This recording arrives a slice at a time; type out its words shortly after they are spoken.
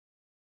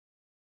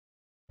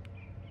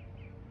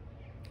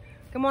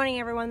Good morning,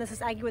 everyone. This is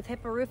Aggi with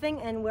Hippo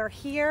Roofing, and we're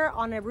here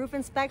on a roof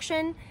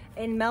inspection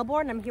in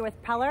Melbourne. I'm here with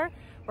Peller.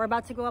 We're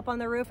about to go up on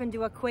the roof and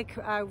do a quick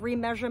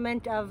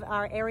remeasurement of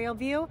our aerial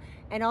view.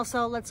 And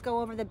also, let's go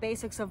over the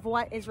basics of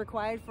what is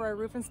required for a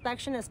roof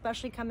inspection,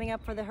 especially coming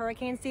up for the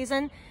hurricane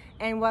season,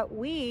 and what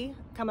we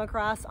come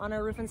across on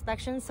a roof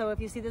inspection. So if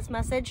you see this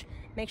message,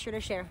 make sure to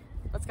share.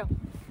 Let's go.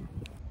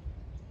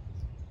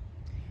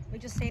 We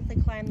just safely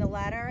climbed the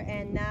ladder,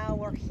 and now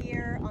we're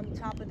here on the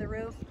top of the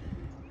roof.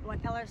 What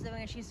Peller's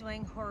doing is she's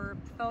doing her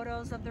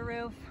photos of the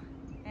roof.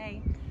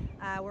 Hey,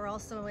 we're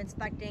also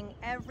inspecting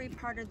every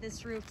part of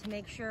this roof to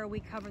make sure we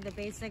cover the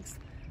basics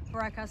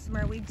for our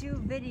customer. We do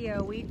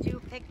video, we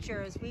do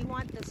pictures. We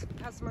want this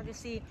customer to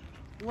see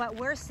what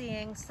we're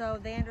seeing so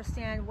they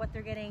understand what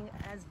they're getting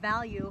as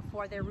value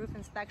for their roof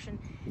inspection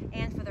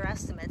and for their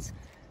estimates.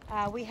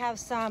 We have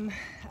some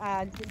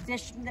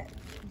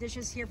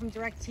dishes here from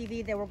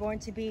DirecTV that we're going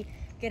to be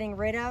getting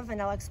rid of,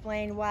 and I'll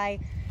explain why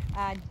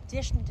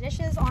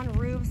dishes on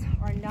roofs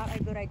are not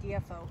a good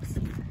idea, folks.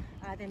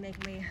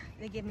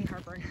 They give me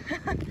heartburn.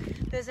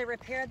 There's a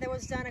repair that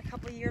was done a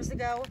couple years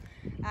ago.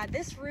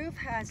 This roof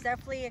has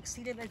definitely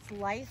exceeded its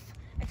life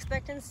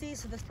expectancy,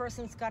 so this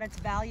person's got its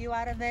value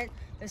out of it.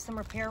 There's some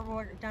repair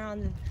work done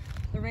on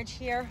the ridge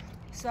here.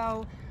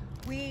 So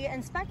we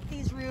inspect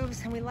these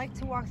roofs and we like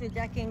to walk through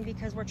decking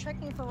because we're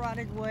checking for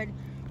rotted wood.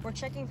 We're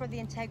checking for the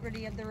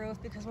integrity of the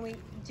roof, because when we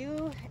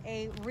do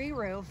a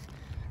re-roof,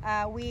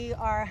 we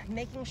are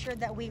making sure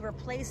that we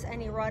replace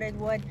any rotted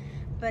wood,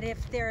 but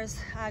if there's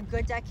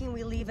good decking,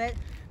 we leave it.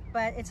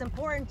 But it's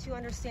important to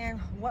understand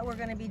what we're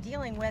going to be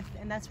dealing with,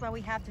 and that's why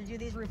we have to do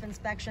these roof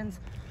inspections.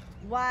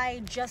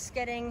 Why just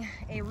getting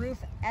a roof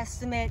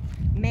estimate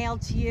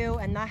mailed to you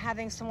and not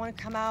having someone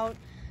come out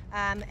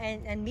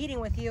and meeting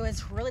with you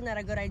is really not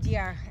a good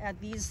idea.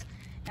 These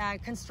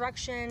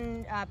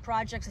construction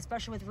projects,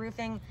 especially with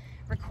roofing,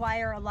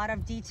 require a lot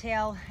of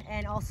detail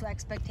and also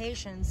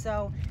expectations.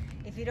 So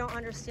if you don't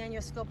understand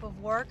your scope of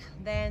work,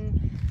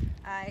 then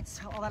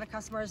a lot of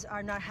customers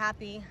are not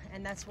happy,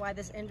 and that's why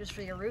this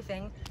industry of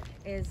roofing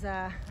is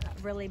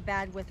really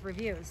bad with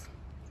reviews.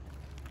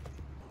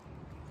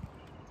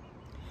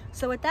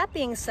 So with that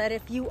being said,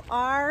 if you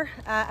are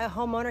a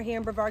homeowner here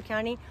in Brevard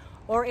County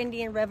or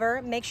Indian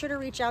River, make sure to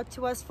reach out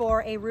to us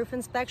for a roof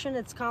inspection.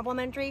 It's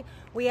complimentary.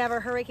 We have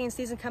our hurricane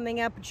season coming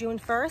up June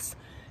 1st.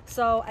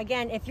 So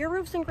again, if your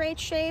roof's in great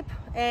shape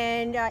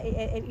and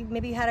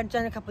maybe you had it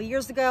done a couple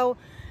years ago,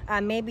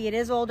 maybe it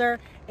is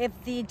older. If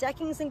the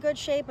decking's in good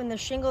shape and the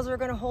shingles are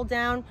going to hold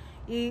down,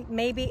 you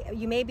may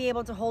be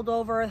able to hold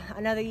over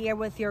another year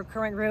with your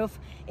current roof.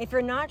 If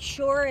you're not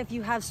sure if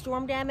you have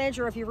storm damage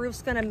or if your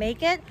roof's going to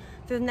make it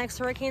through the next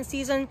hurricane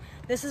season,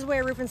 this is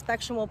where roof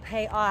inspection will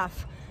pay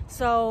off.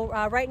 So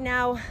right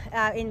now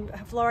in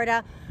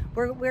Florida,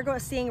 we're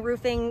seeing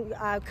roofing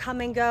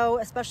come and go,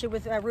 especially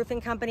with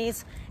roofing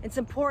companies. It's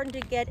important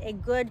to get a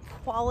good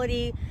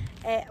quality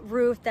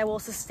roof that will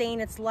sustain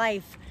its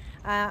life.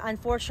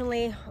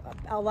 Unfortunately,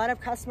 a lot of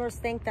customers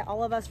think that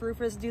all of us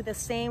roofers do the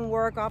same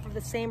work, offer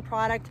the same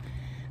product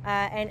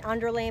and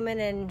underlayment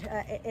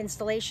and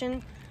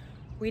installation.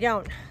 We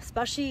don't,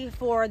 especially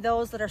for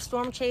those that are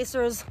storm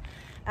chasers.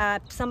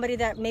 Somebody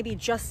that maybe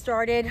just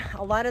started.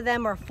 A lot of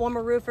them are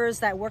former roofers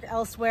that work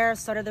elsewhere,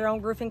 started their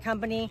own roofing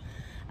company.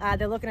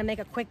 They're looking to make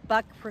a quick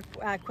buck,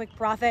 quick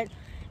profit.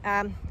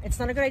 It's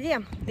not a good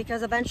idea,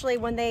 because eventually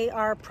when they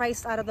are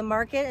priced out of the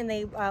market and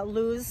they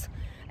lose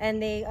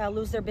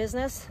their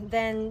business,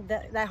 then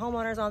that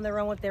homeowner's on their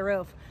own with their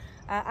roof.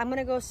 I'm going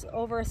to go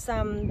over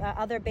some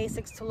other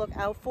basics to look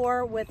out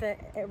for with a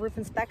roof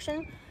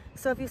inspection.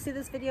 So if you see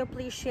this video,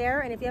 please share,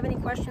 and if you have any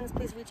questions,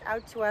 please reach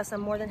out to us.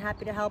 I'm more than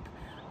happy to help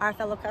our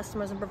fellow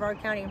customers in Brevard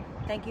County.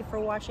 Thank you for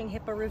watching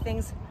Hippo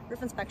Roofing's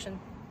roof inspection.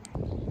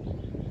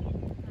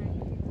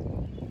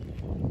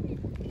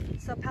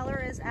 So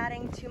Peller is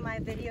adding to my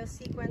video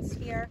sequence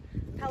here.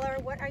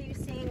 Peller, what are you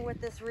seeing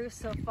with this roof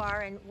so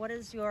far, and what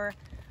is your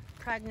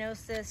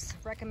prognosis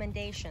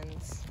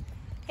recommendations?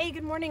 Hey,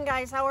 good morning,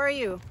 guys. How are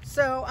you?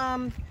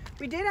 So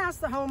we did ask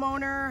the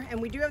homeowner,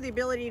 and we do have the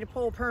ability to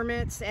pull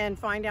permits and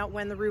find out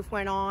when the roof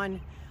went on.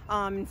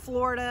 In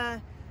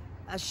Florida,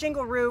 a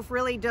shingle roof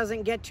really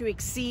doesn't get to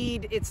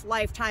exceed its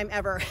lifetime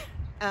ever.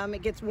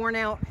 It gets worn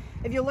out.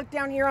 If you look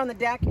down here on the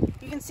deck,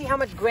 you can see how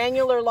much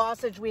granular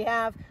lossage we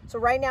have. So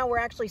right now we're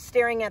actually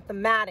staring at the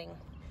matting.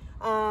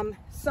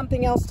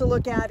 Something else to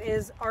look at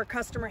is our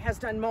customer has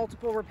done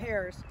multiple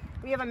repairs.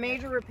 We have a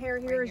major repair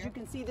here. As you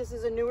can see, this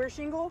is a newer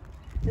shingle.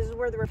 This is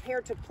where the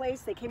repair took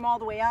place. They came all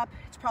the way up.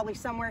 It's probably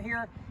somewhere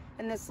here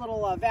in this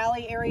little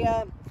valley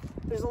area.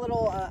 There's a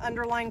little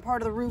underlying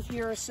part of the roof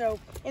here. So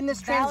in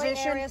this transition,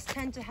 Valley areas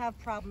tend to have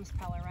problems,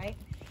 Peller, right?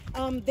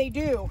 They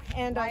do.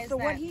 And so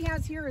what he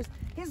has here is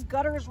his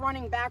gutter is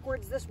running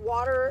backwards. This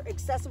water,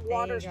 excessive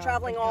water, is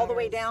traveling all the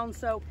way down.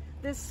 So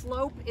this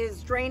slope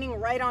is draining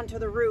right onto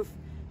the roof.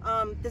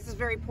 This is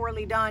very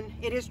poorly done.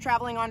 It is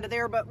traveling onto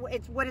there, but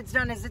what it's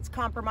done is it's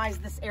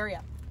compromised this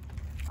area.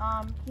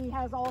 He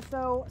has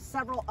also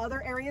several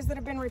other areas that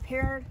have been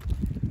repaired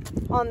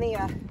on the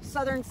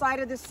southern side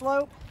of this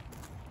slope.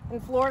 in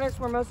Florida. It's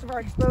where most of our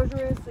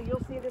exposure is. So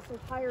you'll see this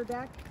entire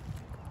deck.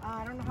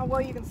 I don't know how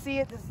well you can see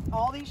it.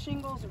 All these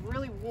shingles are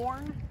really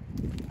worn.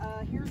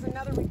 Here's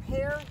another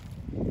repair.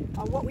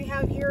 What we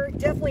have here,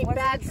 definitely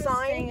bad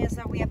sign. Is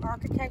that we have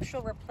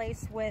architectural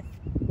replaced with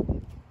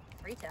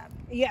 3-tab.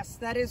 Yes,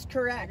 that is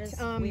correct.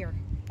 That is weird.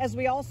 As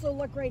we also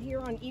look right here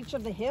on each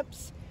of the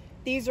hips,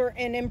 these are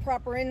an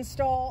improper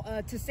install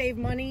to save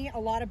money. A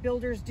lot of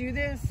builders do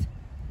this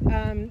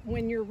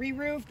when you're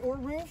re-roofed or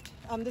roofed.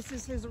 This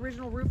is his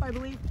original roof, I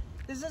believe.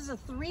 This is a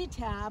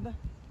 3-tab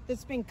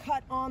that's been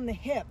cut on the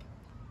hip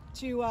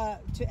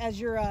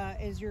as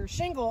your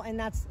shingle, and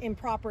that's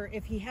improper.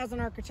 If he has an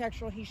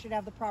architectural, he should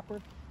have the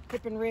proper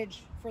hip and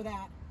ridge for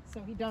that.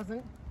 So he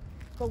doesn't.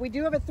 But we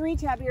do have a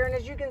 3-tab here, and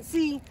as you can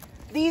see,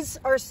 these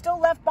are still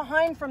left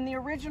behind from the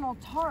original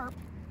tarp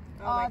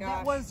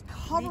that was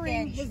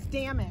covering his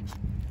damage.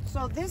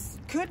 So this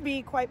could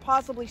be quite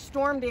possibly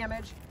storm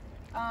damage.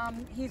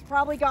 He's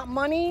probably got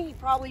money. He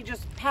probably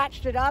just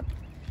patched it up.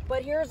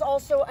 But here's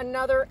also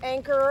another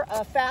anchor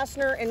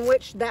fastener in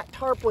which that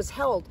tarp was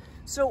held.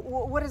 So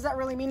what does that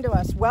really mean to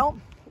us? Well,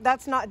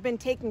 that's not been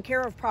taken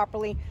care of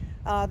properly.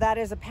 That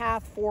is a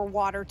path for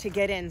water to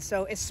get in.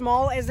 So as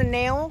small as a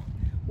nail,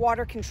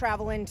 water can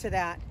travel into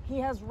that. He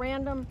has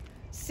random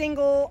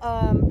single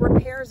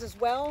repairs as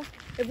well.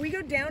 If we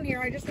go down here,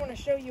 I just want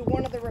to show you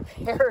one of the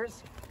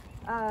repairs.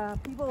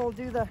 People will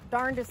do the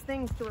darndest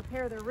things to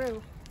repair their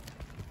roof.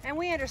 And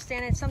we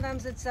understand it.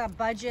 Sometimes it's a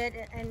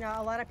budget, and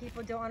a lot of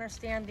people don't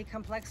understand the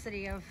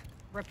complexity of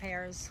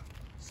repairs.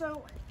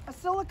 So a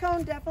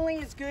silicone definitely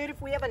is good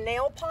if we have a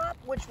nail pop,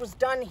 which was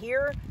done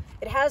here.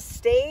 It has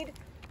stayed,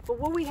 but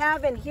what we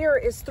have in here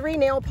is 3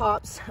 nail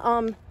pops.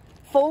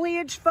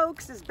 Foliage,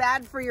 folks, is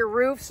bad for your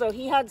roof. So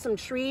he had some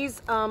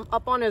trees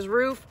up on his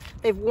roof.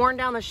 They've worn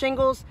down the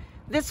shingles.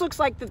 This looks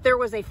like that there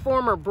was a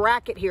former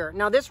bracket here.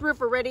 Now this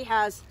roof already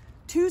has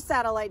 2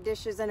 satellite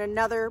dishes and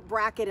another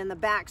bracket in the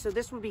back. So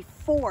this would be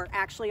 4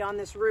 actually on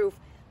this roof.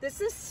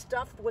 This is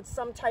stuffed with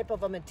some type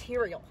of a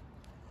material.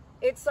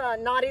 It's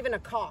not even a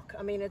caulk.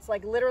 I mean, it's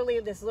like literally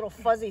this little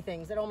fuzzy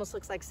things. It almost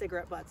looks like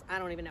cigarette butts. I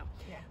don't even know.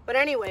 Yeah. But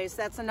anyways,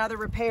 that's another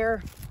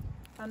repair.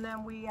 And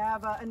then we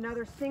have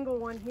another single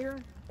one here.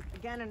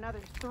 Again, another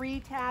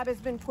 3-tab has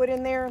been put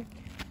in there.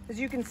 As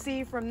you can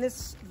see from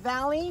this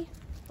valley,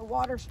 the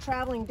water's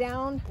traveling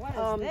down.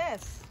 What is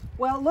this?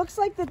 Well, it looks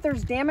like that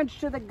there's damage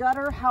to the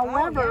gutter.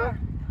 However,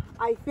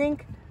 I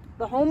think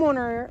the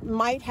homeowner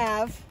might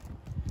have,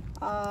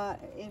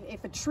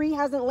 if a tree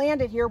hasn't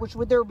landed here, which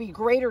would there be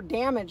greater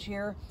damage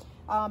here,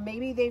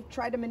 maybe they've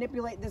tried to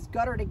manipulate this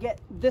gutter to get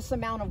this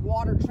amount of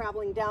water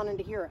traveling down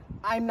into here.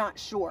 I'm not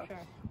sure.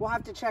 We'll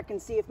have to check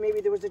and see if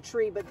maybe there was a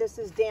tree, but this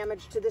is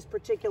damage to this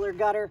particular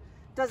gutter.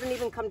 Doesn't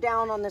even come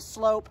down on this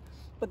slope,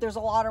 but there's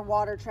a lot of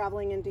water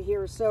traveling into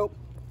here. So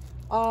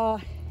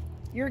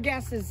your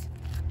guess is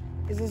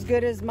as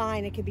good as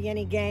mine. It could be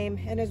any game.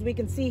 And as we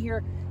can see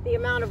here, the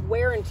amount of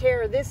wear and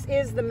tear, this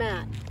is the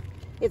mat.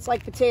 It's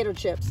like potato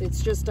chips.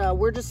 It's just,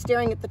 we're just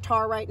staring at the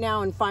tar right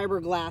now in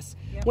fiberglass.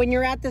 Yep. When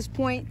you're at this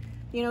point,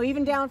 you know,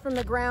 even down from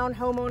the ground,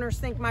 homeowners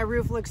think my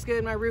roof looks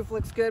good, my roof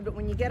looks good. But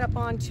when you get up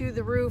onto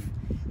the roof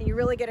and you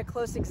really get a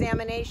close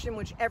examination,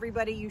 which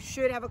everybody, you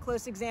should have a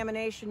close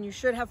examination. You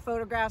should have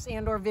photographs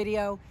and or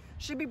video,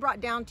 should be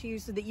brought down to you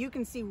so that you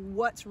can see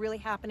what's really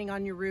happening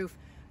on your roof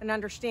and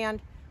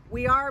understand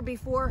we are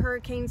before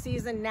hurricane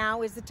season.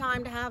 Now is the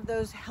time to have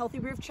those healthy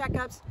roof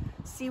checkups,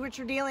 see what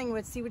you're dealing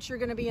with, see what you're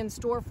gonna be in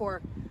store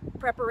for.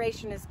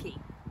 Preparation is key.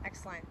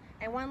 Excellent.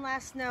 And one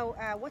last note,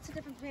 what's the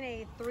difference between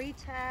a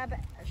 3-tab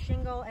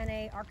shingle and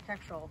a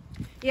architectural?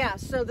 Yeah,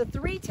 so the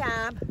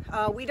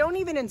 3-tab, we don't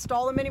even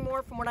install them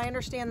anymore. From what I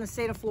understand, in the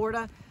state of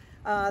Florida,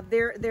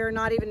 they're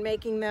not even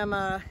making them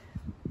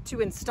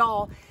to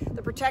install.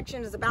 The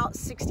protection is about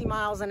 60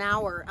 miles an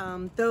hour.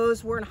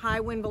 Those were in high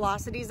wind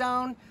velocity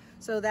zone,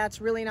 so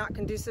that's really not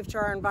conducive to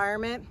our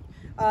environment.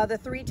 The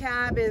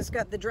 3-tab is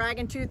got the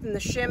dragon tooth and the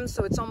shim,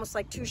 so it's almost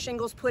like 2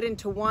 shingles put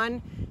into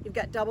one. You've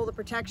got double the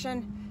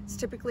protection. It's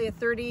typically a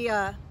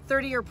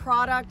 30-year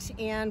product,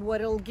 and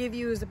what it'll give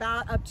you is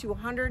about up to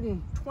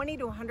 120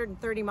 to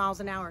 130 miles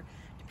an hour.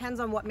 Depends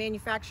on what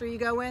manufacturer you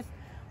go with.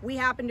 We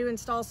happen to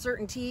install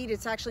CertainTeed.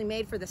 It's actually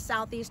made for the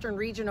southeastern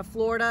region of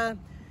Florida.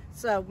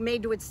 So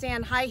made to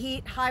withstand high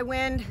heat, high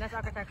wind. And that's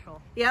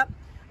architectural. Yep.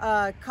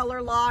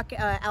 Color lock,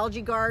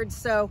 algae guards.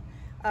 So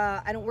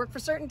I don't work for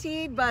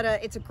CertainTeed, but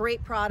it's a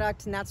great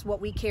product, and that's what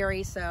we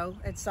carry. So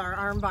it's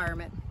our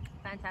environment.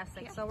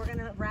 Fantastic. Yeah. So we're going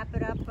to wrap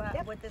it up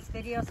with this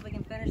video so we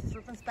can finish this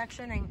roof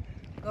inspection and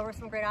go over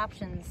some great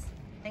options.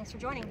 Thanks for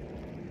joining.